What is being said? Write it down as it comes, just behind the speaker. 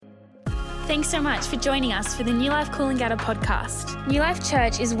Thanks so much for joining us for the New Life Coolangatta podcast. New Life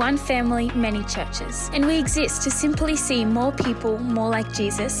Church is one family, many churches, and we exist to simply see more people more like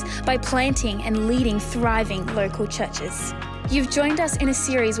Jesus by planting and leading thriving local churches. You've joined us in a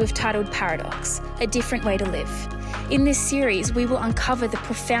series we've titled Paradox, A Different Way to Live. In this series, we will uncover the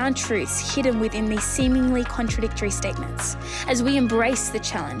profound truths hidden within these seemingly contradictory statements as we embrace the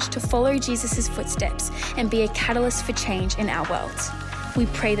challenge to follow Jesus' footsteps and be a catalyst for change in our world. We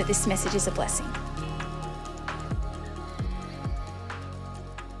pray that this message is a blessing.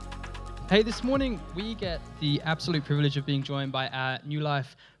 Hey, this morning we get the absolute privilege of being joined by our New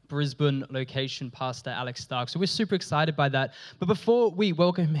Life Brisbane location pastor, Alex Stark. So we're super excited by that. But before we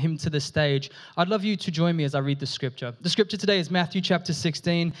welcome him to the stage, I'd love you to join me as I read the scripture. The scripture today is Matthew chapter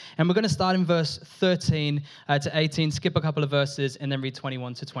 16, and we're going to start in verse 13 to 18, skip a couple of verses, and then read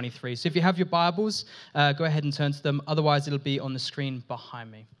 21 to 23. So if you have your Bibles, go ahead and turn to them. Otherwise, it'll be on the screen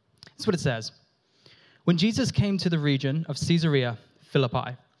behind me. That's what it says. When Jesus came to the region of Caesarea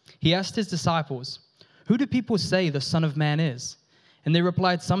Philippi, he asked his disciples, "Who do people say the Son of Man is?" And they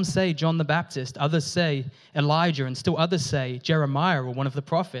replied, "Some say John the Baptist, others say Elijah, and still others say Jeremiah or one of the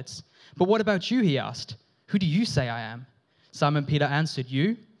prophets. But what about you?" he asked. "Who do you say I am?" Simon Peter answered,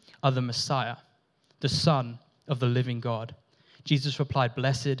 "You are the Messiah, the Son of the living God." Jesus replied,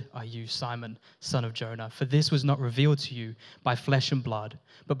 "Blessed are you, Simon, son of Jonah, for this was not revealed to you by flesh and blood,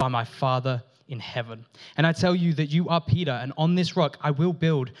 but by my Father in heaven. And I tell you that you are Peter, and on this rock I will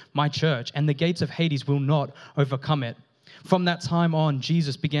build my church, and the gates of Hades will not overcome it." From that time on,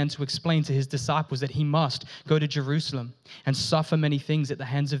 Jesus began to explain to his disciples that he must go to Jerusalem and suffer many things at the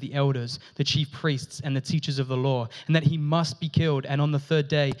hands of the elders, the chief priests, and the teachers of the law, and that he must be killed and on the third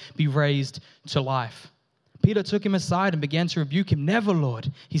day be raised to life. Peter took him aside and began to rebuke him. "Never,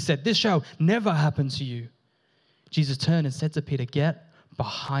 Lord," he said, "this shall never happen to you." Jesus turned and said to Peter, "Get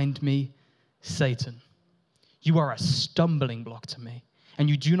behind me, Satan. You are a stumbling block to me, and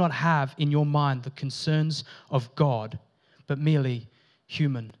you do not have in your mind the concerns of God, but merely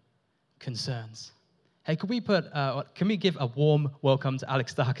human concerns." Hey, can we give a warm welcome to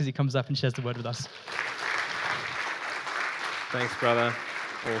Alex Stark as he comes up and shares the word with us? Thanks, brother.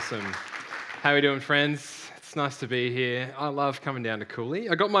 Awesome. How are we doing, friends? It's nice to be here. I love coming down to Cooley.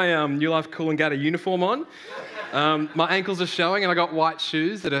 I got my New Life Coolangatta uniform on. My ankles are showing, and I got white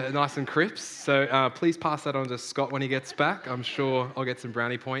shoes that are nice and crisp. So please pass that on to Scott when he gets back. I'm sure I'll get some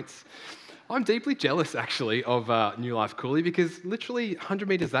brownie points. I'm deeply jealous, actually, of New Life Cooley because literally 100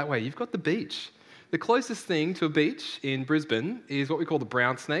 metres that way, you've got the beach. The closest thing to a beach in Brisbane is what we call the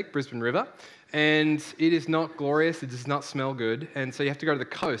Brown Snake, Brisbane River, and it is not glorious, it does not smell good, and so you have to go to the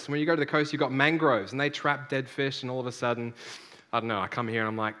coast. When you go to the coast, you've got mangroves, and they trap dead fish, and all of a sudden, I don't know, I come here and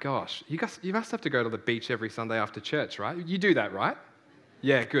I'm like, gosh, you must have to go to the beach every Sunday after church, right? You do that, right?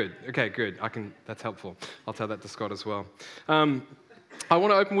 Yeah, good. Okay, good. That's helpful. I'll tell that to Scott as well. I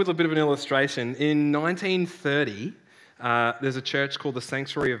want to open with a bit of an illustration. In 1930, there's a church called the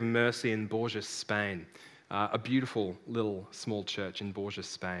Sanctuary of Mercy in Bourges, Spain. A beautiful little small church in Bourges,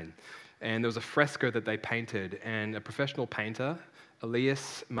 Spain. And there was a fresco that they painted, and a professional painter,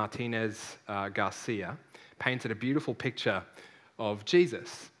 Elias Martinez Garcia, painted a beautiful picture of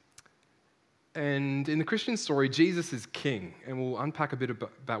Jesus. And in the Christian story, Jesus is king, and we'll unpack a bit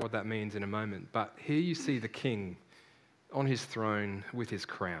about what that means in a moment. But here you see the king on his throne with his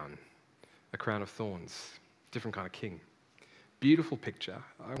crown, a crown of thorns, different kind of king. Beautiful picture.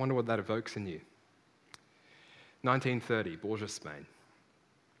 I wonder what that evokes in you. 1930, Bourges, Spain.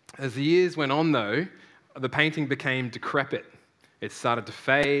 As the years went on, though, the painting became decrepit. It started to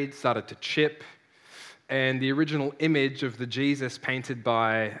fade, started to chip, and the original image of the Jesus painted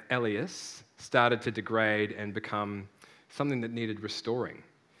by Elias started to degrade and become something that needed restoring.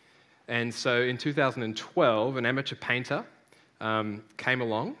 And so in 2012, an amateur painter came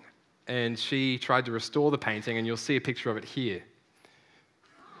along, and she tried to restore the painting, and you'll see a picture of it here.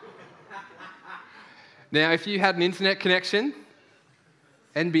 Now, if you had an internet connection,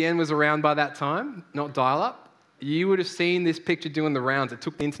 NBN was around by that time, not dial-up, you would have seen this picture doing the rounds. It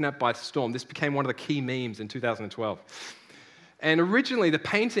took the internet by storm. This became one of the key memes in 2012. And originally, the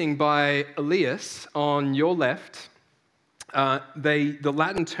painting by Elias on your left, the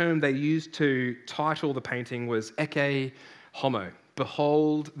Latin term they used to title the painting was Ecce Homo,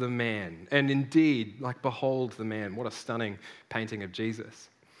 behold the man. And indeed, behold the man. What a stunning painting of Jesus.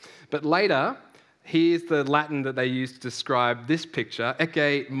 But later, here's the Latin that they used to describe this picture,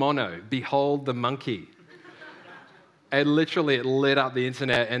 Ecce Mono, behold the monkey. And literally it lit up the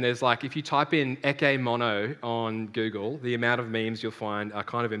internet, and there's if you type in Ecce Mono on Google, the amount of memes you'll find are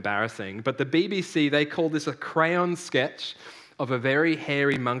kind of embarrassing. But the BBC, they call this a crayon sketch of a very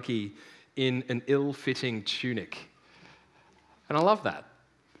hairy monkey in an ill-fitting tunic. And I love that.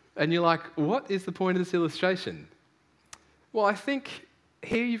 And you're like, what is the point of this illustration? Well, I think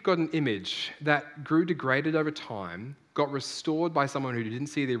here you've got an image that grew degraded over time, got restored by someone who didn't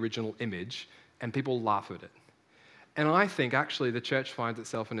see the original image, and people laugh at it. And I think actually the church finds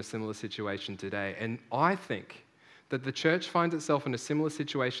itself in a similar situation today. And I think that the church finds itself in a similar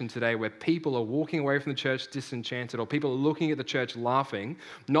situation today where people are walking away from the church disenchanted, or people are looking at the church laughing,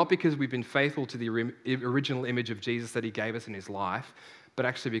 not because we've been faithful to the original image of Jesus that he gave us in his life, but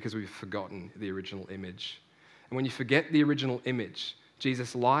actually because we've forgotten the original image. And when you forget the original image,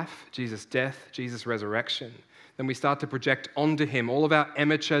 Jesus' life, Jesus' death, Jesus' resurrection, then we start to project onto him all of our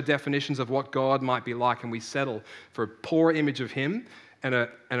amateur definitions of what God might be like, and we settle for a poor image of him and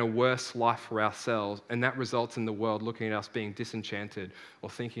a worse life for ourselves, and that results in the world looking at us being disenchanted or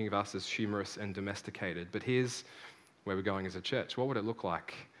thinking of us as humorous and domesticated. But here's where we're going as a church. What would it look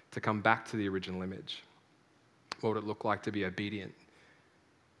like to come back to the original image? What would it look like to be obedient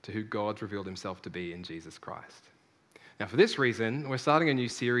to who God's revealed himself to be in Jesus Christ? Now, for this reason, we're starting a new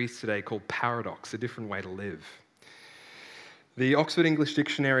series today called Paradox, a different way to live. The Oxford English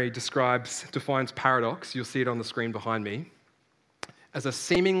Dictionary defines paradox, you'll see it on the screen behind me, as a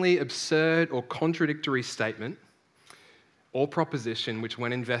seemingly absurd or contradictory statement or proposition which,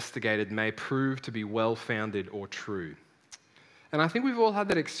 when investigated, may prove to be well-founded or true. And I think we've all had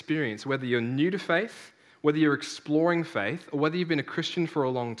that experience, whether you're new to faith, whether you're exploring faith, or whether you've been a Christian for a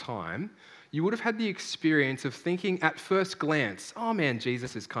long time, you would have had the experience of thinking at first glance, oh man,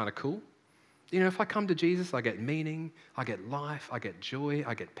 Jesus is kind of cool. You know, if I come to Jesus, I get meaning, I get life, I get joy,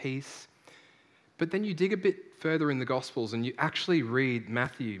 I get peace. But then you dig a bit further in the Gospels and you actually read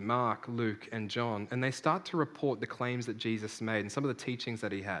Matthew, Mark, Luke, and John, and they start to report the claims that Jesus made and some of the teachings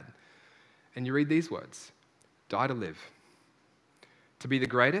that he had. And you read these words: die to live. To be the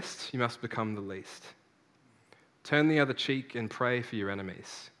greatest, you must become the least. Turn the other cheek and pray for your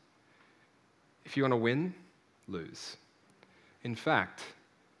enemies. If you want to win, lose. In fact,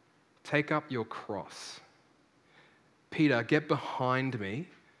 take up your cross. Peter, get behind me.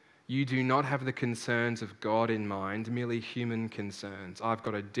 You do not have the concerns of God in mind, merely human concerns. I've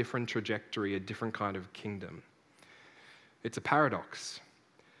got a different trajectory, a different kind of kingdom. It's a paradox.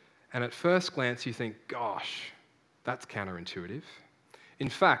 And at first glance, you think, gosh, that's counterintuitive. In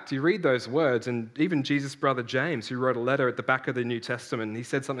fact, you read those words, and even Jesus' brother James, who wrote a letter at the back of the New Testament, he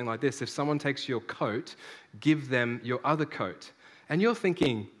said something like this: if someone takes your coat, give them your other coat. And you're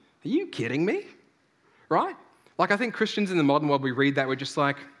thinking, are you kidding me? Right? Like, I think Christians in the modern world, we read that, we're just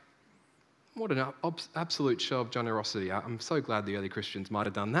like, what an absolute show of generosity. I'm so glad the early Christians might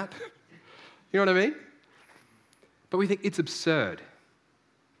have done that. You know what I mean? But we think it's absurd.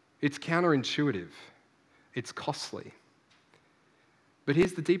 It's counterintuitive. It's costly. But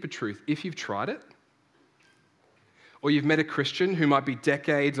here's the deeper truth. If you've tried it, or you've met a Christian who might be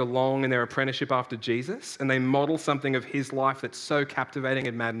decades along in their apprenticeship after Jesus, and they model something of his life that's so captivating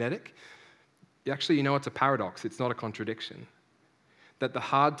and magnetic, actually, you know it's a paradox. It's not a contradiction. That the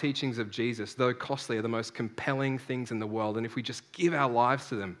hard teachings of Jesus, though costly, are the most compelling things in the world. And if we just give our lives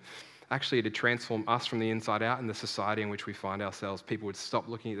to them, actually it'd transform us from the inside out and the society in which we find ourselves. People would stop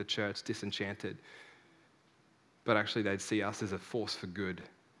looking at the church disenchanted. But actually they'd see us as a force for good,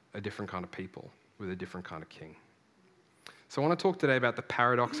 a different kind of people with a different kind of king. So I want to talk today about the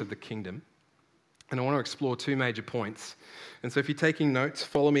paradox of the kingdom. And I want to explore two major points. And so if you're taking notes,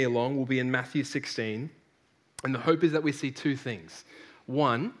 follow me along. We'll be in Matthew 16. And the hope is that we see two things.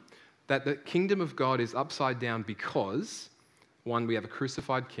 One, that the kingdom of God is upside down because, one, we have a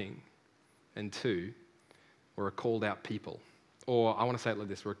crucified king, and two, we're a called out people. Or I want to say it like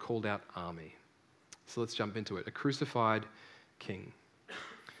this: we're a called out army. So let's jump into it. A crucified king.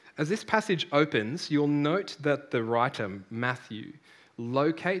 As this passage opens, you'll note that the writer, Matthew,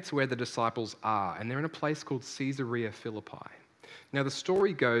 locates where the disciples are, and they're in a place called Caesarea Philippi. Now, the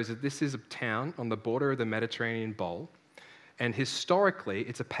story goes that this is a town on the border of the Mediterranean Bowl, and historically,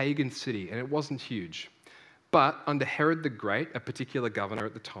 it's a pagan city, and it wasn't huge. But under Herod the Great, a particular governor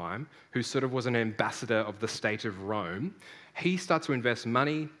at the time, who sort of was an ambassador of the state of Rome, he starts to invest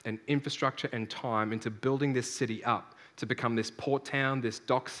money and infrastructure and time into building this city up to become this port town, this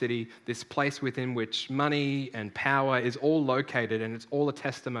dock city, this place within which money and power is all located, and it's all a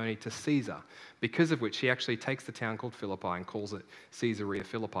testimony to Caesar, because of which he actually takes the town called Philippi and calls it Caesarea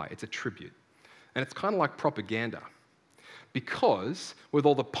Philippi. It's a tribute. And it's kind of like propaganda. Because with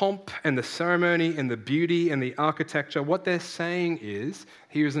all the pomp and the ceremony and the beauty and the architecture, what they're saying is,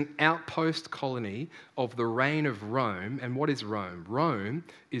 here is an outpost colony of the reign of Rome. And what is Rome? Rome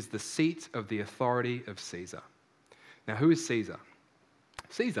is the seat of the authority of Caesar. Now, who is Caesar?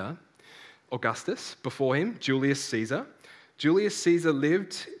 Caesar Augustus, before him, Julius Caesar. Julius Caesar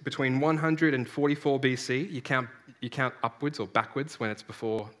lived between 100 and 44 BC. You count upwards or backwards when it's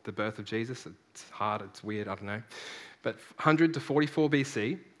before the birth of Jesus. It's hard, it's weird, I don't know. But 100 to 44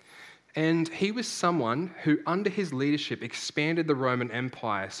 BC. And he was someone who, under his leadership, expanded the Roman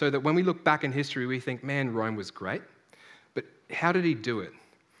Empire so that when we look back in history, we think, man, Rome was great. But how did he do it?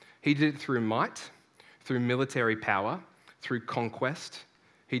 He did it through might, through military power, through conquest.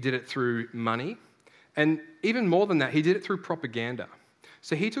 He did it through money. And even more than that, he did it through propaganda.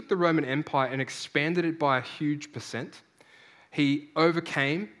 So he took the Roman Empire and expanded it by a huge percent. He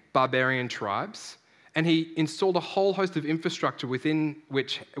overcame barbarian tribes. And he installed a whole host of infrastructure within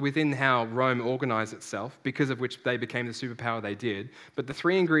how Rome organized itself, because of which they became the superpower they did. But the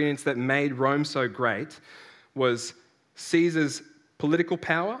three ingredients that made Rome so great was Caesar's political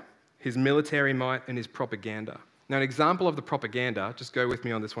power, his military might, and his propaganda. Now, an example of the propaganda, just go with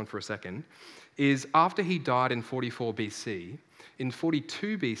me on this one for a second, is after he died in 44 BC, in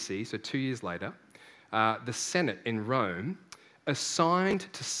 42 BC, so 2 years later, the Senate in Rome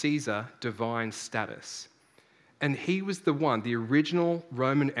assigned to Caesar divine status. And he was the original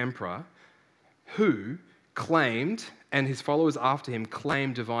Roman emperor, who claimed, and his followers after him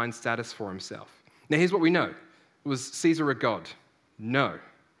claimed divine status for himself. Now, here's what we know. Was Caesar a god? No.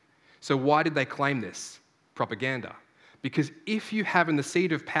 So why did they claim this? Propaganda. Because if you have in the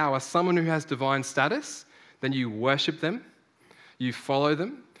seat of power someone who has divine status, then you worship them, you follow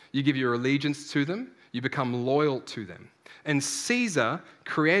them, you give your allegiance to them, you become loyal to them. And Caesar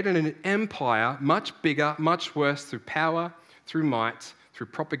created an empire much bigger, much worse through power, through might, through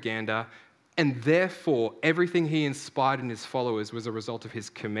propaganda, and therefore everything he inspired in his followers was a result of his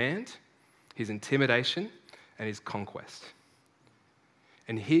command, his intimidation, and his conquest.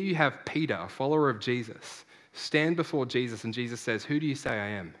 And here you have Peter, a follower of Jesus, stand before Jesus, and Jesus says, "Who do you say I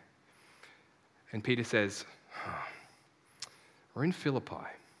am?" And Peter says, "We're in Philippi,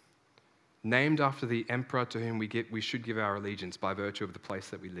 named after the emperor to whom we should give our allegiance by virtue of the place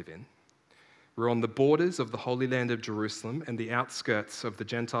that we live in. We're on the borders of the Holy Land of Jerusalem and the outskirts of the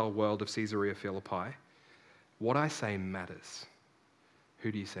Gentile world of Caesarea Philippi. What I say matters.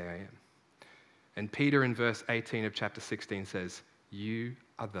 Who do you say I am?" And Peter in verse 18 of chapter 16 says, "You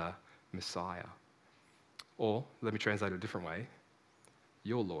are the Messiah." Or, let me translate it a different way,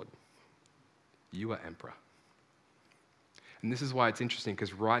 "You're Lord. You are emperor." And this is why it's interesting,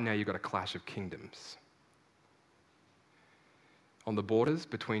 because right now you've got a clash of kingdoms. On the borders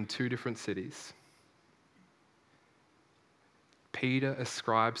between two different cities, Peter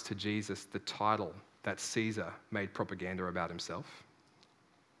ascribes to Jesus the title that Caesar made propaganda about himself.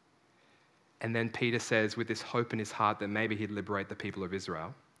 And then Peter says, with this hope in his heart that maybe he'd liberate the people of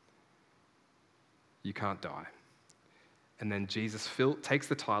Israel, "You can't die." And then Jesus takes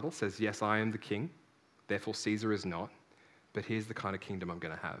the title, says, "Yes, I am the king, therefore Caesar is not. But here's the kind of kingdom I'm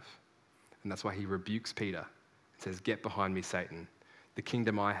going to have." And that's why he rebukes Peter and says, "Get behind me, Satan. The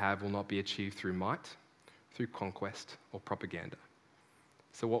kingdom I have will not be achieved through might, through conquest, or propaganda."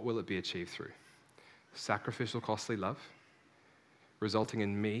 So what will it be achieved through? Sacrificial, costly love, resulting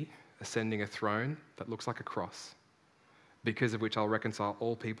in me ascending a throne that looks like a cross, because of which I'll reconcile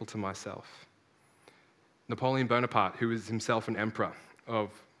all people to myself. Napoleon Bonaparte, who was himself an emperor of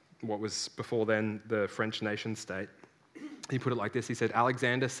what was before then the French nation state, he put it like this. He said,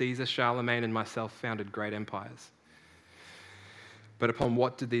 "Alexander, Caesar, Charlemagne, and myself founded great empires. But upon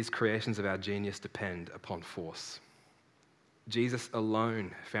what did these creations of our genius depend? Upon force. Jesus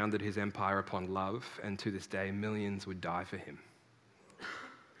alone founded his empire upon love, and to this day, millions would die for him."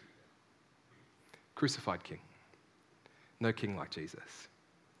 Crucified king. No king like Jesus.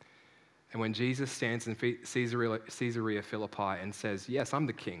 And when Jesus stands in Caesarea Philippi and says, "Yes, I'm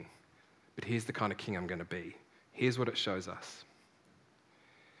the king, but here's the kind of king I'm going to be," here's what it shows us.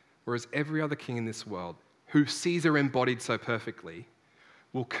 Whereas every other king in this world, who Caesar embodied so perfectly,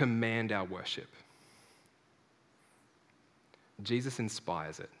 will command our worship, Jesus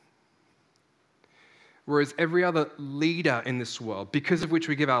inspires it. Whereas every other leader in this world, because of which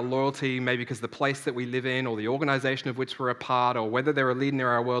we give our loyalty, maybe because of the place that we live in or the organization of which we're a part, or whether they're a leader in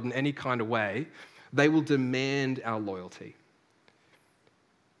our world in any kind of way, they will demand our loyalty.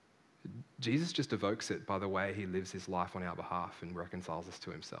 Jesus just evokes it by the way he lives his life on our behalf and reconciles us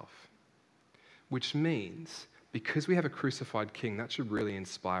to himself. Which means, because we have a crucified king, that should really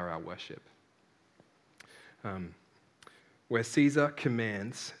inspire our worship. Where Caesar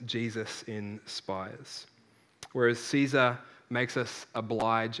commands, Jesus inspires. Whereas Caesar makes us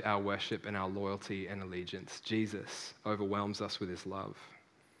oblige our worship and our loyalty and allegiance, Jesus overwhelms us with his love.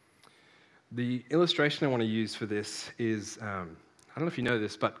 The illustration I want to use for this is I don't know if you know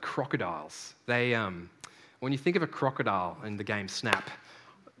this, but crocodiles, when you think of a crocodile in the game Snap,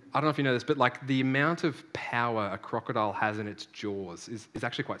 I don't know if you know this, but like the amount of power a crocodile has in its jaws is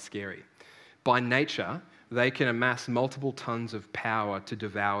actually quite scary. By nature, they can amass multiple tons of power to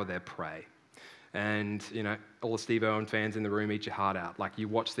devour their prey. And, all the Steve Irwin fans in the room, eat your heart out. Like, you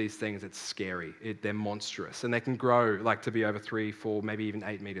watch these things, it's scary. They're monstrous. And they can grow, to be over 3, 4, maybe even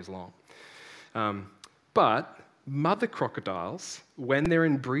 8 meters long. But mother crocodiles, when they're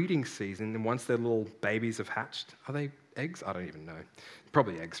in breeding season, and once their little babies have hatched, are they eggs? I don't even know.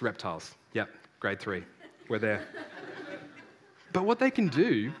 Probably eggs, reptiles. Yep, grade 3. We're there. But what they can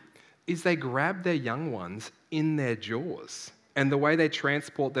do is they grab their young ones in their jaws. And the way they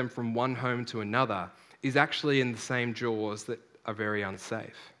transport them from one home to another is actually in the same jaws that are very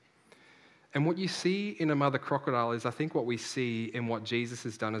unsafe. And what you see in a mother crocodile is, I think, what we see in what Jesus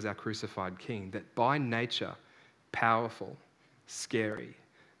has done as our crucified King, that by nature, powerful, scary,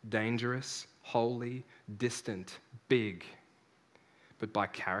 dangerous, holy, distant, big, but by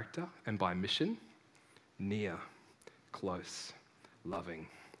character and by mission, near, close, loving,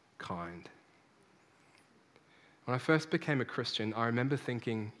 kind. When I first became a Christian, I remember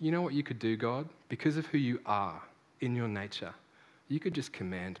thinking, you know what you could do, God? Because of who you are in your nature, you could just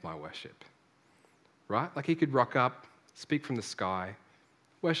command my worship, right? Like he could rock up, speak from the sky,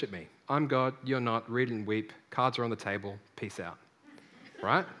 worship me. I'm God, you're not, read and weep, cards are on the table, peace out,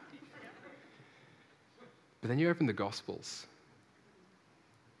 right? But then you open the Gospels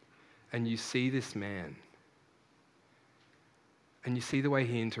and you see this man and you see the way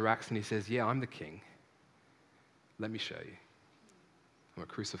he interacts and he says, yeah, I'm the king. Let me show you. I'm a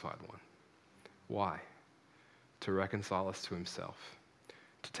crucified one. Why? To reconcile us to himself,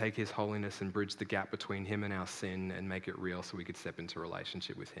 to take his holiness and bridge the gap between him and our sin and make it real so we could step into a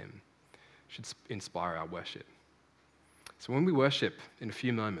relationship with him. It should inspire our worship. So when we worship in a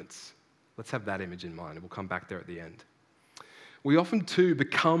few moments, let's have that image in mind, and we'll come back there at the end. We often too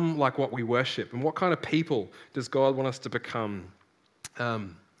become like what we worship. And what kind of people does God want us to become?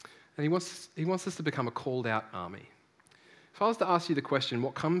 And he wants us to become a called out army. If I was to ask you the question,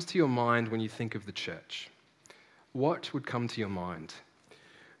 what comes to your mind when you think of the church? What would come to your mind?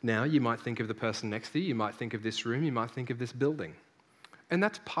 Now, you might think of the person next to you, you might think of this room, you might think of this building. And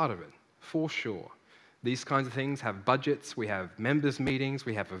that's part of it, for sure. These kinds of things have budgets, we have members' meetings,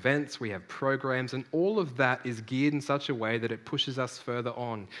 we have events, we have programs, and all of that is geared in such a way that it pushes us further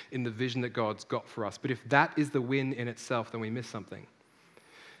on in the vision that God's got for us. But if that is the win in itself, then we miss something.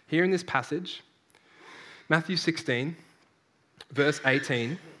 Here in this passage, Matthew 16, verse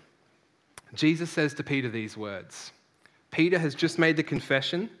 18, Jesus says to Peter these words. Peter has just made the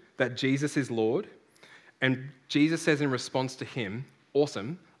confession that Jesus is Lord, and Jesus says in response to him,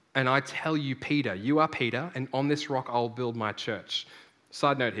 awesome, and I tell you, Peter, you are Peter, and on this rock I'll build my church.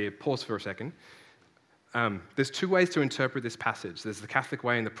 Side note here, pause for a second. There's two ways to interpret this passage. There's the Catholic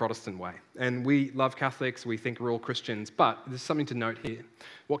way and the Protestant way. And we love Catholics, we think we're all Christians, but there's something to note here.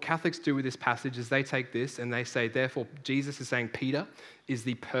 What Catholics do with this passage is they take this and they say, therefore, Jesus is saying Peter is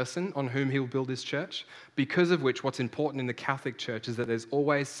the person on whom he'll build his church, because of which what's important in the Catholic Church is that there's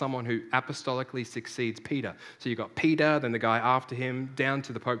always someone who apostolically succeeds Peter. So you've got Peter, then the guy after him, down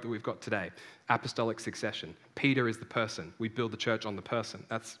to the Pope that we've got today. Apostolic succession. Peter is the person. We build the church on the person.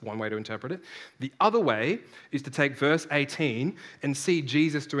 That's one way to interpret it. The other way is to take verse 18 and see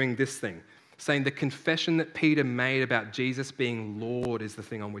Jesus doing this thing, saying the confession that Peter made about Jesus being Lord is the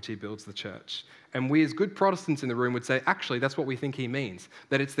thing on which he builds the church. And we as good Protestants in the room would say, actually, that's what we think he means.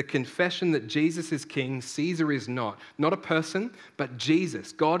 That it's the confession that Jesus is king, Caesar is not. Not a person, but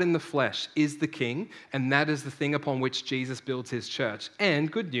Jesus, God in the flesh, is the king, and that is the thing upon which Jesus builds his church. And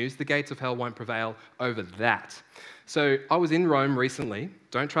good news, the gates of hell won't prevail over that. So I was in Rome recently.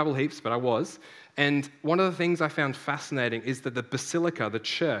 Don't travel heaps, but I was. And one of the things I found fascinating is that the basilica, the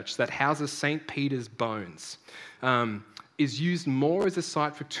church that houses St. Peter's bones, is used more as a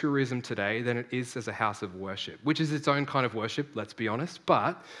site for tourism today than it is as a house of worship, which is its own kind of worship, let's be honest,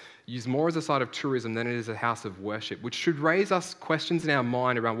 but used more as a site of tourism than it is a house of worship, which should raise us questions in our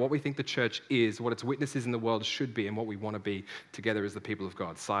mind around what we think the church is, what its witnesses in the world should be, and what we want to be together as the people of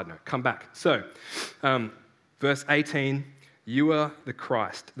God. Side note, come back. So, verse 18, you are the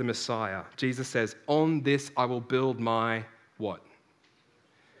Christ, the Messiah. Jesus says, on this I will build my what?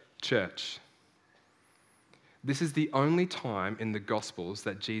 Church. This is the only time in the Gospels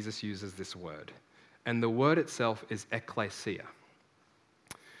that Jesus uses this word. And the word itself is ekklesia.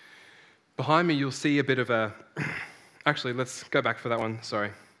 Behind me, you'll see a bit of a... Actually, let's go back for that one.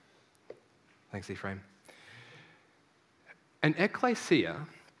 Sorry. Thanks, Ephraim. An ekklesia,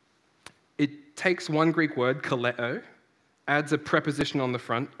 it takes one Greek word, kaleo, adds a preposition on the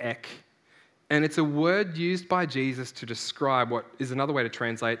front, ek, and it's a word used by Jesus to describe what is another way to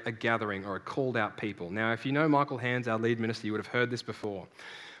translate a gathering or a called out people. Now, if you know Michael Hands, our lead minister, you would have heard this before.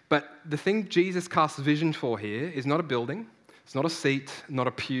 But the thing Jesus casts vision for here is not a building, it's not a seat, not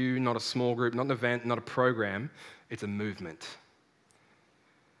a pew, not a small group, not an event, not a program. It's a movement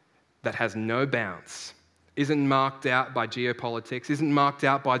that has no bounds, isn't marked out by geopolitics, isn't marked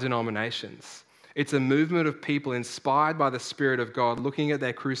out by denominations. It's a movement of people inspired by the Spirit of God, looking at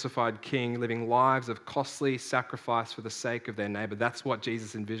their crucified King, living lives of costly sacrifice for the sake of their neighbor. That's what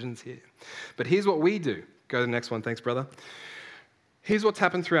Jesus envisions here. But here's what we do. Go to the next one. Thanks, brother. Here's what's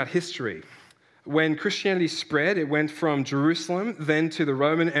happened throughout history. When Christianity spread, it went from Jerusalem, then to the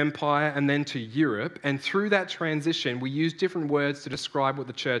Roman Empire, and then to Europe. And through that transition, we use different words to describe what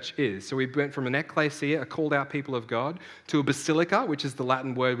the church is. So we went from an ecclesia, a called out people of God, to a basilica, which is the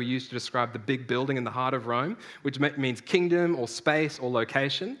Latin word we use to describe the big building in the heart of Rome, which means kingdom or space or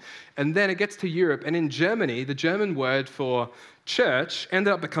location. And then it gets to Europe. And in Germany, the German word for church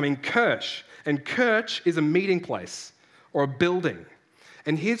ended up becoming Kirche. And Kirche is a meeting place or a building.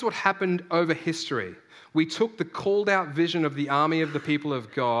 And here's what happened over history. We took the called out vision of the army of the people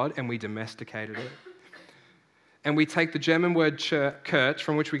of God and we domesticated it. And we take the German word Kirche,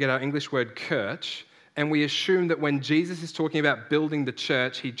 from which we get our English word Kirche, and we assume that when Jesus is talking about building the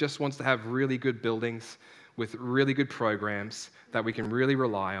church, he just wants to have really good buildings with really good programs that we can really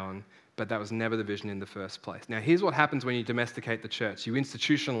rely on. But that was never the vision in the first place. Now, here's what happens when you domesticate the church. You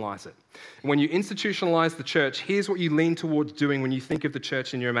institutionalize it. And when you institutionalize the church, here's what you lean towards doing when you think of the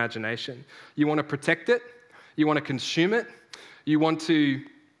church in your imagination. You want to protect it. You want to consume it. You want to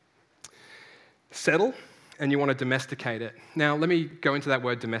settle. And you want to domesticate it. Now, let me go into that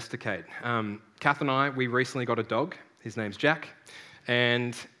word domesticate. Kath and I, we recently got a dog. His name's Jack.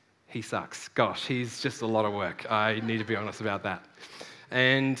 And he sucks. Gosh, he's just a lot of work. I need to be honest about that.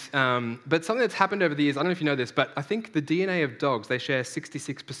 But something that's happened over the years, I don't know if you know this, but I think the DNA of dogs, they share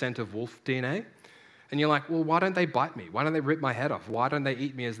 66% of wolf DNA. And you're like, well, why don't they bite me? Why don't they rip my head off? Why don't they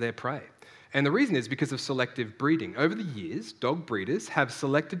eat me as their prey? And the reason is because of selective breeding. Over the years, dog breeders have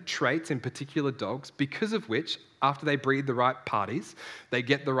selected traits in particular dogs because of which, after they breed the right parties, they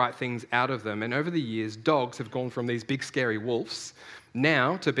get the right things out of them. And over the years, dogs have gone from these big scary wolves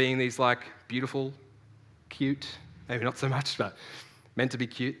now to being these like beautiful, cute, maybe not so much, but meant to be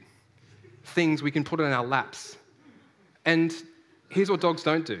cute, things we can put in our laps. And here's what dogs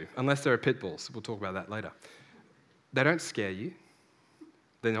don't do, unless they're pit bulls. We'll talk about that later. They don't scare you.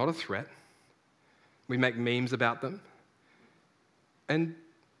 They're not a threat. We make memes about them. And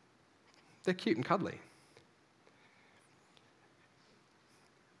they're cute and cuddly.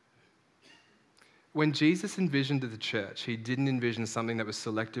 When Jesus envisioned the church, he didn't envision something that was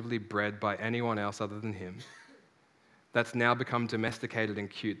selectively bred by anyone else other than him. That's now become domesticated and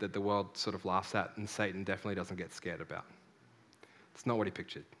cute that the world sort of laughs at and Satan definitely doesn't get scared about. It's not what he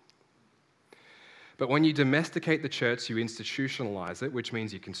pictured. But when you domesticate the church, you institutionalize it, which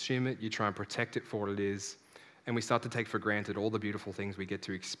means you consume it, you try and protect it for what it is, and we start to take for granted all the beautiful things we get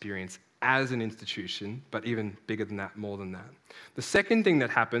to experience as an institution, but even bigger than that, more than that. The second thing that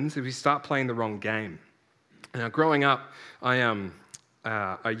happens is we start playing the wrong game. Now, growing up,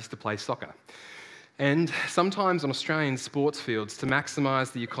 I used to play soccer. And sometimes on Australian sports fields, to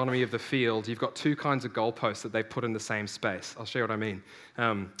maximise the economy of the field, you've got two kinds of goalposts that they put in the same space. I'll show you what I mean.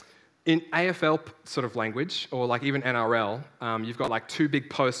 In AFL sort of language, or like even NRL, you've got like two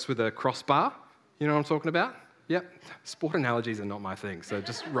big posts with a crossbar. You know what I'm talking about? Yep. Sport analogies are not my thing, so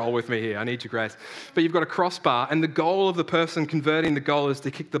just roll with me here. I need your grace. But you've got a crossbar, and the goal of the person converting the goal is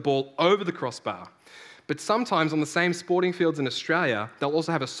to kick the ball over the crossbar. But sometimes on the same sporting fields in Australia, they'll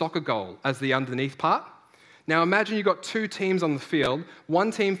also have a soccer goal as the underneath part. Now imagine you've got two teams on the field.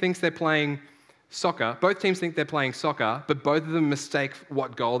 One team thinks they're playing soccer. Both teams think they're playing soccer, but both of them mistake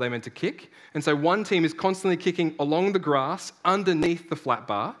what goal they're meant to kick. And so one team is constantly kicking along the grass underneath the flat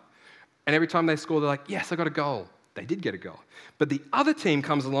bar. And every time they score, they're like, yes, I got a goal. They did get a goal. But the other team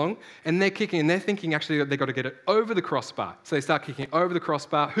comes along and they're kicking, and they're thinking actually that they've got to get it over the crossbar. So they start kicking over the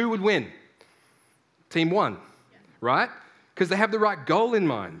crossbar. Who would win? Team one, right? Because they have the right goal in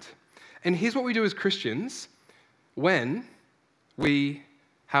mind. And here's what we do as Christians when we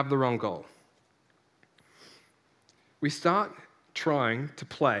have the wrong goal. We start trying to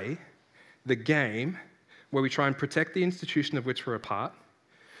play the game where we try and protect the institution of which we're a part,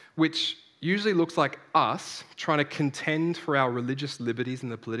 which usually looks like us trying to contend for our religious liberties in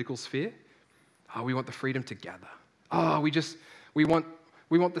the political sphere. Oh, we want the freedom to gather. Oh, we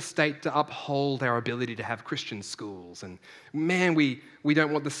want the state to uphold our ability to have Christian schools. And man, we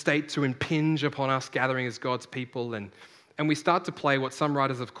don't want the state to impinge upon us gathering as God's people. And and we start to play what some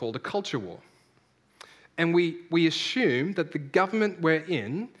writers have called a culture war. And we assume that the government we're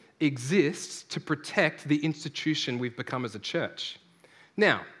in exists to protect the institution we've become as a church.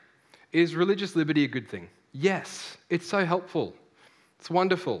 Now, is religious liberty a good thing? Yes, it's so helpful. It's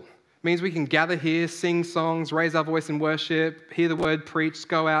wonderful. It means we can gather here, sing songs, raise our voice in worship, hear the word preached,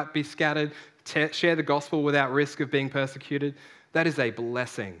 go out, be scattered, share the gospel without risk of being persecuted. That is a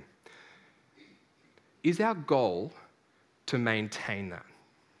blessing. Is our goal to maintain that?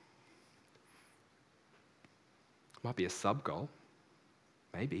 Might be a sub-goal.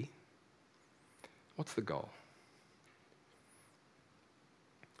 Maybe. What's the goal?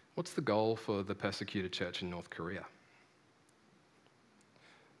 What's the goal for the persecuted church in North Korea?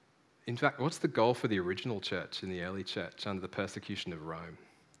 In fact, what's the goal for the original church in the early church under the persecution of Rome?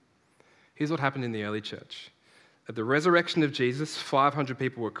 Here's what happened in the early church. At the resurrection of Jesus, 500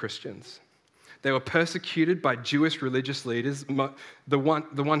 people were Christians. They were persecuted by Jewish religious leaders. The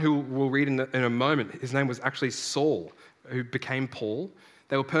one who we'll read in a moment, his name was actually Saul, who became Paul.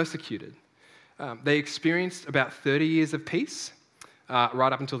 They were persecuted. They experienced about 30 years of peace,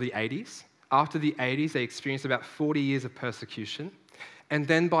 right up until the 80s. After the 80s, they experienced about 40 years of persecution. And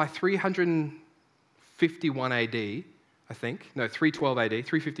then by 351 AD, 312 AD,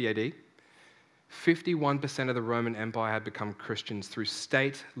 350 AD, 51% of the Roman Empire had become Christians through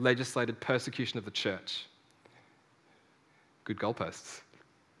state-legislated persecution of the church. Good goalposts.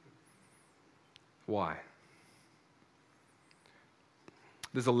 Why?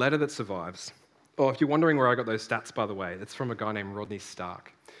 There's a letter that survives. Oh, if you're wondering where I got those stats, by the way, it's from a guy named Rodney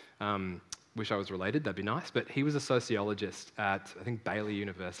Stark. Wish I was related, that'd be nice. But he was a sociologist at, I think, Baylor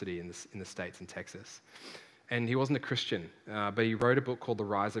University in the States in Texas. And he wasn't a Christian, but he wrote a book called The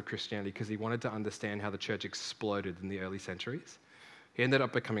Rise of Christianity because he wanted to understand how the church exploded in the early centuries. He ended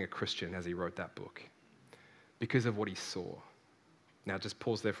up becoming a Christian as he wrote that book because of what he saw. Now, just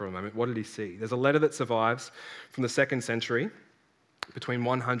pause there for a moment. What did he see? There's a letter that survives from the 2nd century, between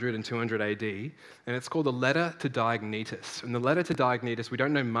 100 and 200 AD, and it's called the Letter to Diognetus. And the Letter to Diognetus we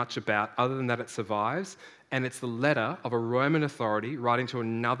don't know much about other than that it survives, and it's the letter of a Roman authority writing to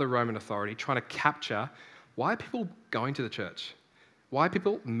another Roman authority trying to capture why are people going to the church? Why are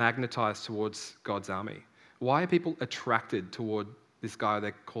people magnetized towards God's army? Why are people attracted toward this guy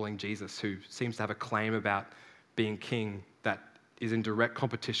they're calling Jesus, who seems to have a claim about being king that is in direct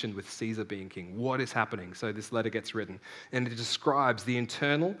competition with Caesar being king? What is happening? So this letter gets written, and it describes the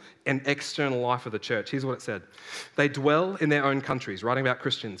internal and external life of the church. Here's what it said. They dwell in their own countries, writing about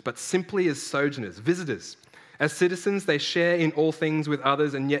Christians, but simply as sojourners, visitors. As citizens, they share in all things with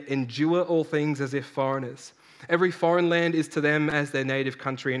others and yet endure all things as if foreigners. Every foreign land is to them as their native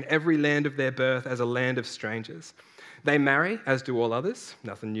country, and every land of their birth as a land of strangers. They marry, as do all others,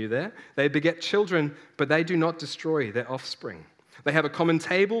 nothing new there. They beget children, but they do not destroy their offspring. They have a common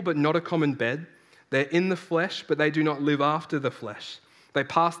table, but not a common bed. They're in the flesh, but they do not live after the flesh. They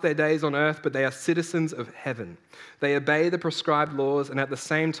pass their days on earth, but they are citizens of heaven. They obey the prescribed laws and at the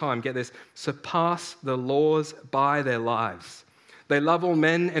same time, get this, surpass the laws by their lives. They love all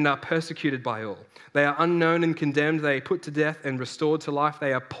men and are persecuted by all. They are unknown and condemned. They are put to death and restored to life.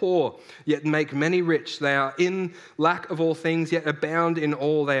 They are poor, yet make many rich. They are in lack of all things, yet abound in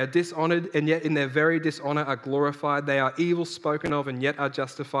all. They are dishonored, and yet in their very dishonor are glorified. They are evil spoken of, and yet are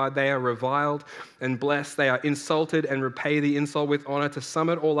justified. They are reviled and blessed. They are insulted and repay the insult with honor. To sum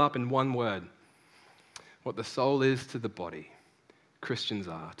it all up in one word, what the soul is to the body, Christians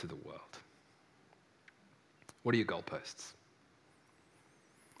are to the world. What are your goalposts?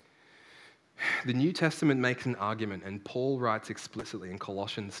 The New Testament makes an argument, and Paul writes explicitly in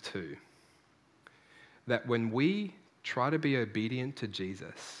Colossians 2, that when we try to be obedient to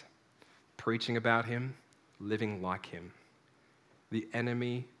Jesus, preaching about him, living like him, the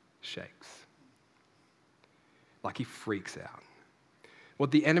enemy shakes. Like he freaks out.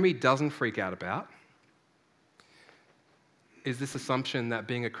 What the enemy doesn't freak out about is this assumption that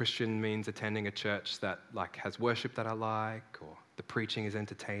being a Christian means attending a church that has worship that I like, or the preaching is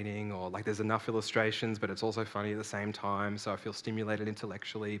entertaining, or there's enough illustrations, but it's also funny at the same time, so I feel stimulated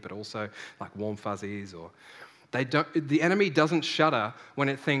intellectually, but also warm fuzzies. Or the enemy doesn't shudder when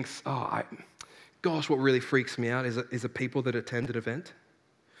it thinks, gosh, what really freaks me out is a people that attend an event.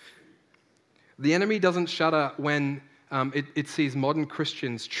 The enemy doesn't shudder when it sees modern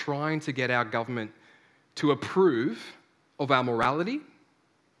Christians trying to get our government to approve of our morality,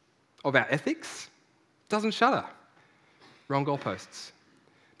 of our ethics. Doesn't shudder. Wrong goalposts.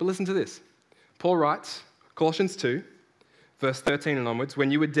 But listen to this. Paul writes, Colossians 2, verse 13 and onwards, when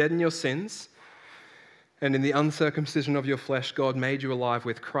you were dead in your sins and in the uncircumcision of your flesh, God made you alive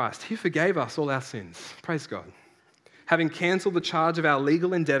with Christ. He forgave us all our sins. Praise God. Having cancelled the charge of our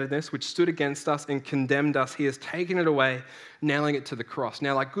legal indebtedness, which stood against us and condemned us, he has taken it away, nailing it to the cross.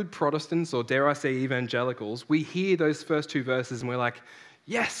 Now, like good Protestants, or dare I say evangelicals, we hear those first two verses and we're like,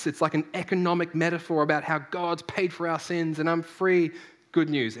 yes, it's like an economic metaphor about how God's paid for our sins and I'm free. Good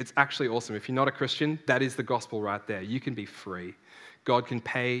news, it's actually awesome. If you're not a Christian, that is the gospel right there. You can be free. God can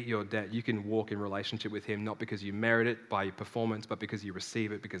pay your debt. You can walk in relationship with him, not because you merit it by your performance, but because you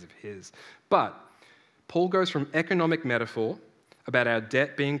receive it because of his. But Paul goes from economic metaphor about our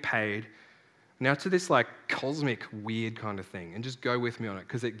debt being paid now to this like cosmic weird kind of thing. And just go with me on it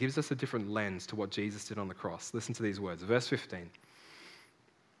because it gives us a different lens to what Jesus did on the cross. Listen to these words. Verse 15.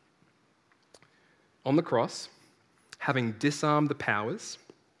 On the cross, having disarmed the powers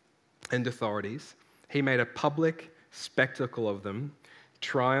and authorities, he made a public spectacle of them,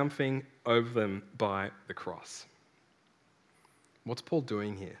 triumphing over them by the cross. What's Paul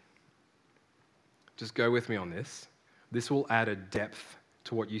doing here? Just go with me on this. This will add a depth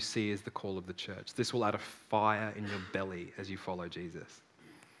to what you see as the call of the church. This will add a fire in your belly as you follow Jesus.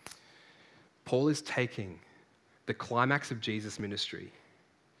 Paul is taking the climax of Jesus' ministry,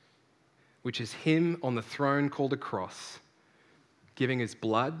 which is him on the throne called a cross, giving his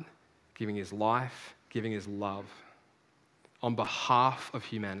blood, giving his life, giving his love on behalf of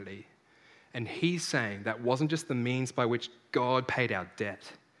humanity. And he's saying that wasn't just the means by which God paid our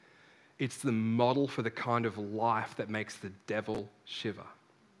debt. It's the model for the kind of life that makes the devil shiver.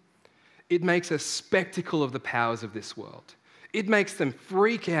 It makes a spectacle of the powers of this world. It makes them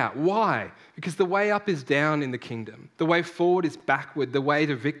freak out. Why? Because the way up is down in the kingdom. The way forward is backward. The way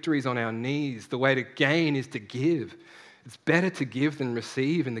to victory is on our knees. The way to gain is to give. It's better to give than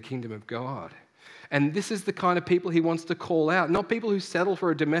receive in the kingdom of God. And this is the kind of people he wants to call out, not people who settle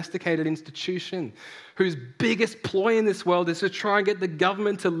for a domesticated institution, whose biggest ploy in this world is to try and get the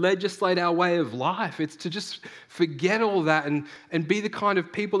government to legislate our way of life. It's to just forget all that and be the kind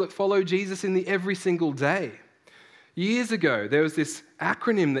of people that follow Jesus in the every single day. Years ago, there was this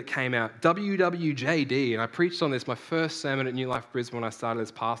acronym that came out, WWJD, and I preached on this my first sermon at New Life Brisbane when I started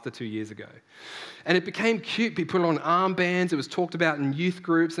as pastor 2 years ago. And it became cute. People put it on armbands. It was talked about in youth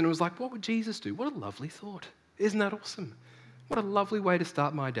groups, and it was like, what would Jesus do? What a lovely thought. Isn't that awesome? What a lovely way to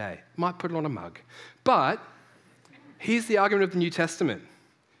start my day. Might put it on a mug. But here's the argument of the New Testament.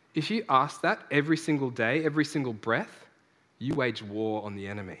 If you ask that every single day, every single breath, you wage war on the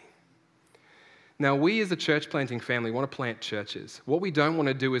enemy. Now, we as a church planting family want to plant churches. What we don't want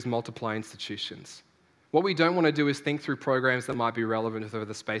to do is multiply institutions. What we don't want to do is think through programs that might be relevant for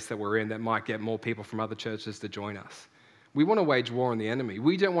the space that we're in that might get more people from other churches to join us. We want to wage war on the enemy.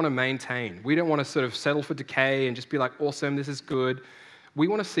 We don't want to maintain. We don't want to sort of settle for decay and just be like, awesome, this is good. We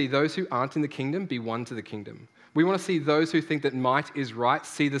want to see those who aren't in the kingdom be won to the kingdom. We want to see those who think that might is right,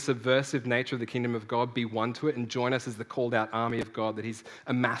 see the subversive nature of the kingdom of God, be won to it, and join us as the called out army of God that he's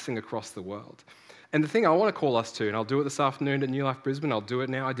amassing across the world. And the thing I want to call us to, and I'll do it this afternoon at New Life Brisbane, I'll do it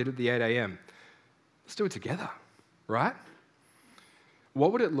now, I did it at the 8 a.m. Let's do it together, right?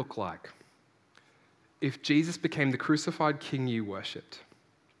 What would it look like if Jesus became the crucified king you worshipped?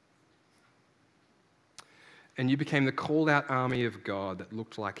 And you became the called out army of God that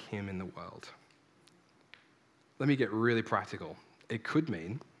looked like him in the world? Let me get really practical. It could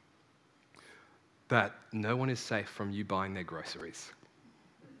mean that no one is safe from you buying their groceries.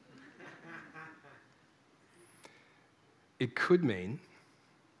 It could mean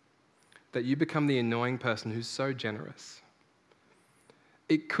that you become the annoying person who's so generous.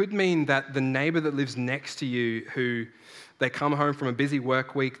 It could mean that the neighbor that lives next to you, who they come home from a busy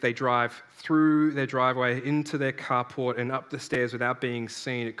work week, they drive through their driveway into their carport and up the stairs without being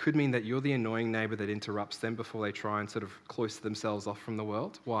seen. It could mean that you're the annoying neighbor that interrupts them before they try and sort of cloister themselves off from the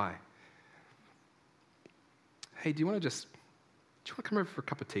world. Why? Hey, do you want to come over for a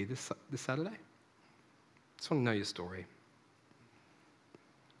cup of tea this Saturday? Just want to know your story.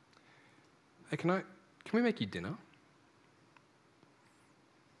 Hey, can we make you dinner?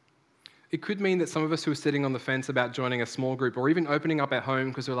 It could mean that some of us who are sitting on the fence about joining a small group or even opening up at home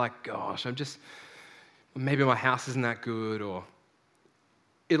because we're like, gosh, maybe my house isn't that good, or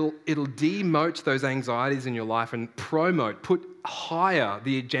it'll demote those anxieties in your life and put higher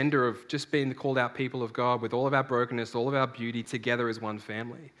the agenda of just being the called out people of God with all of our brokenness, all of our beauty together as one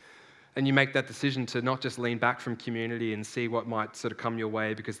family. And you make that decision to not just lean back from community and see what might sort of come your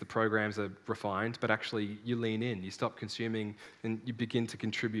way because the programs are refined, but actually you lean in, you stop consuming, and you begin to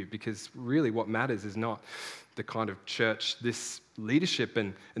contribute, because really what matters is not the kind of church this leadership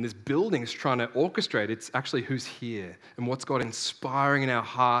and this building is trying to orchestrate. It's actually who's here and what's God inspiring in our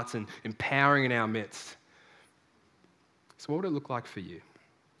hearts and empowering in our midst. So what would it look like for you?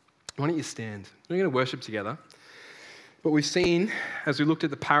 Why don't you stand? We're going to worship together. But we've seen, as we looked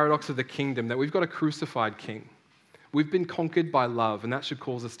at the paradox of the kingdom, that we've got a crucified king. We've been conquered by love, and that should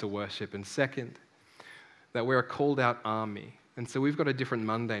cause us to worship. And second, that we're a called out army. And so we've got a different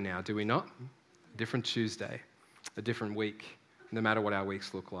Monday now, do we not? A different Tuesday, a different week, no matter what our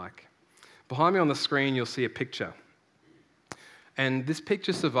weeks look like. Behind me on the screen, you'll see a picture. And this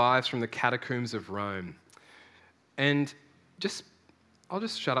picture survives from the catacombs of Rome. And I'll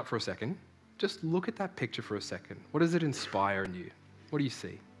just shut up for a second. Just look at that picture for a second. What does it inspire in you? What do you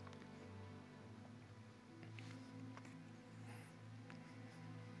see?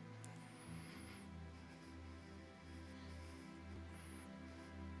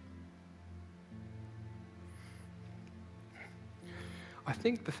 I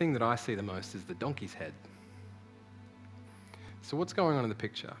think the thing that I see the most is the donkey's head. So what's going on in the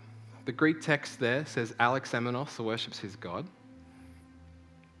picture? The Greek text there says Alexamenos worships his god.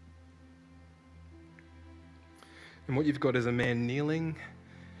 And what you've got is a man kneeling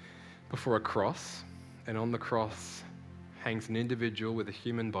before a cross, and on the cross hangs an individual with a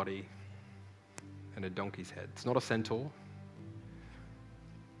human body and a donkey's head. It's not a centaur.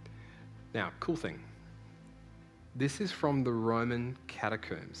 Now, cool thing. This is from the Roman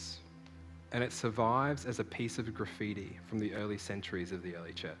catacombs, and it survives as a piece of graffiti from the early centuries of the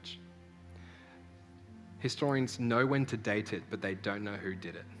early church. Historians know when to date it, but they don't know who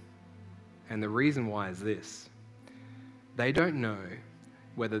did it. And the reason why is this. They don't know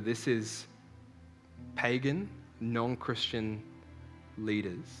whether this is pagan, non-Christian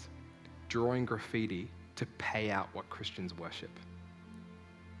leaders drawing graffiti to pay out what Christians worship,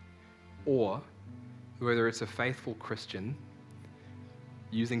 or whether it's a faithful Christian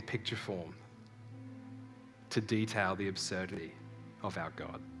using picture form to detail the absurdity of our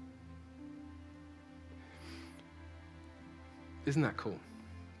God. Isn't that cool?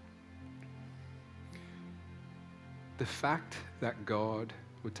 The fact that God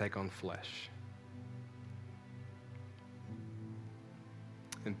would take on flesh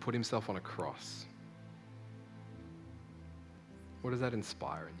and put himself on a cross, what does that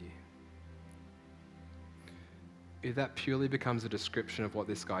inspire in you? If that purely becomes a description of what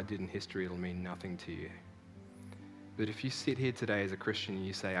this guy did in history, it'll mean nothing to you. But if you sit here today as a Christian and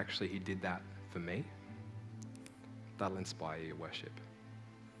you say, actually, he did that for me, that'll inspire your worship.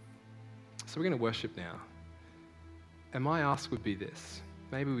 So we're going to worship now. And my ask would be this.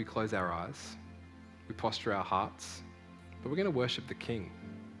 Maybe we close our eyes, we posture our hearts, but we're going to worship the King.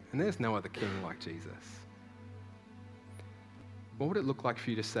 And there's no other King like Jesus. What would it look like for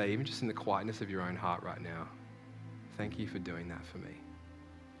you to say, even just in the quietness of your own heart right now, thank you for doing that for me.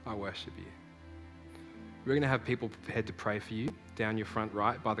 I worship you. We're going to have people prepared to pray for you down your front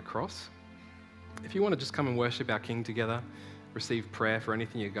right by the cross. If you want to just come and worship our King together, receive prayer for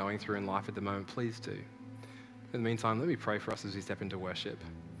anything you're going through in life at the moment, please do. In the meantime, let me pray for us as we step into worship.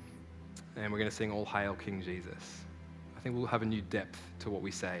 And we're going to sing All Hail King Jesus. I think we'll have a new depth to what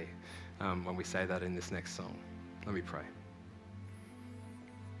we say when we say that in this next song. Let me pray.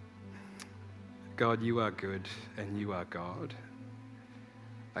 God, you are good and you are God.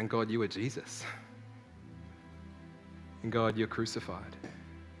 And God, you are Jesus. And God, you're crucified.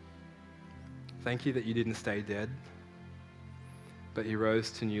 Thank you that you didn't stay dead, but you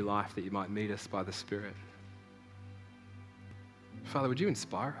rose to new life that you might meet us by the Spirit. Father, would you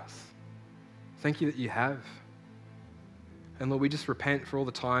inspire us? Thank you that you have. And Lord, we just repent for all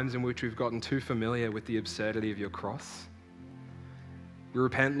the times in which we've gotten too familiar with the absurdity of your cross. We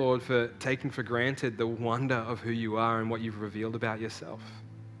repent, Lord, for taking for granted the wonder of who you are and what you've revealed about yourself.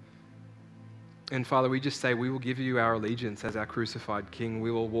 And Father, we just say we will give you our allegiance as our crucified King.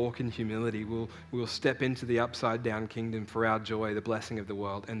 We will walk in humility. We will step into the upside down kingdom for our joy, the blessing of the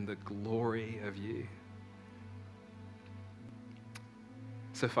world, and the glory of you.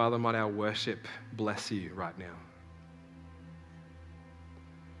 So Father, might our worship bless you right now.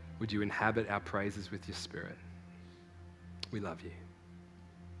 Would you inhabit our praises with your Spirit? We love you.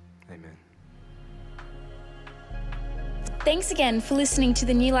 Amen. Thanks again for listening to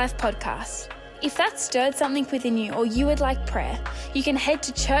the New Life podcast. If that stirred something within you or you would like prayer, you can head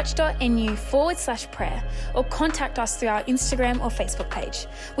to church.nu/prayer or contact us through our Instagram or Facebook page.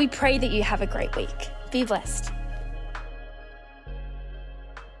 We pray that you have a great week. Be blessed.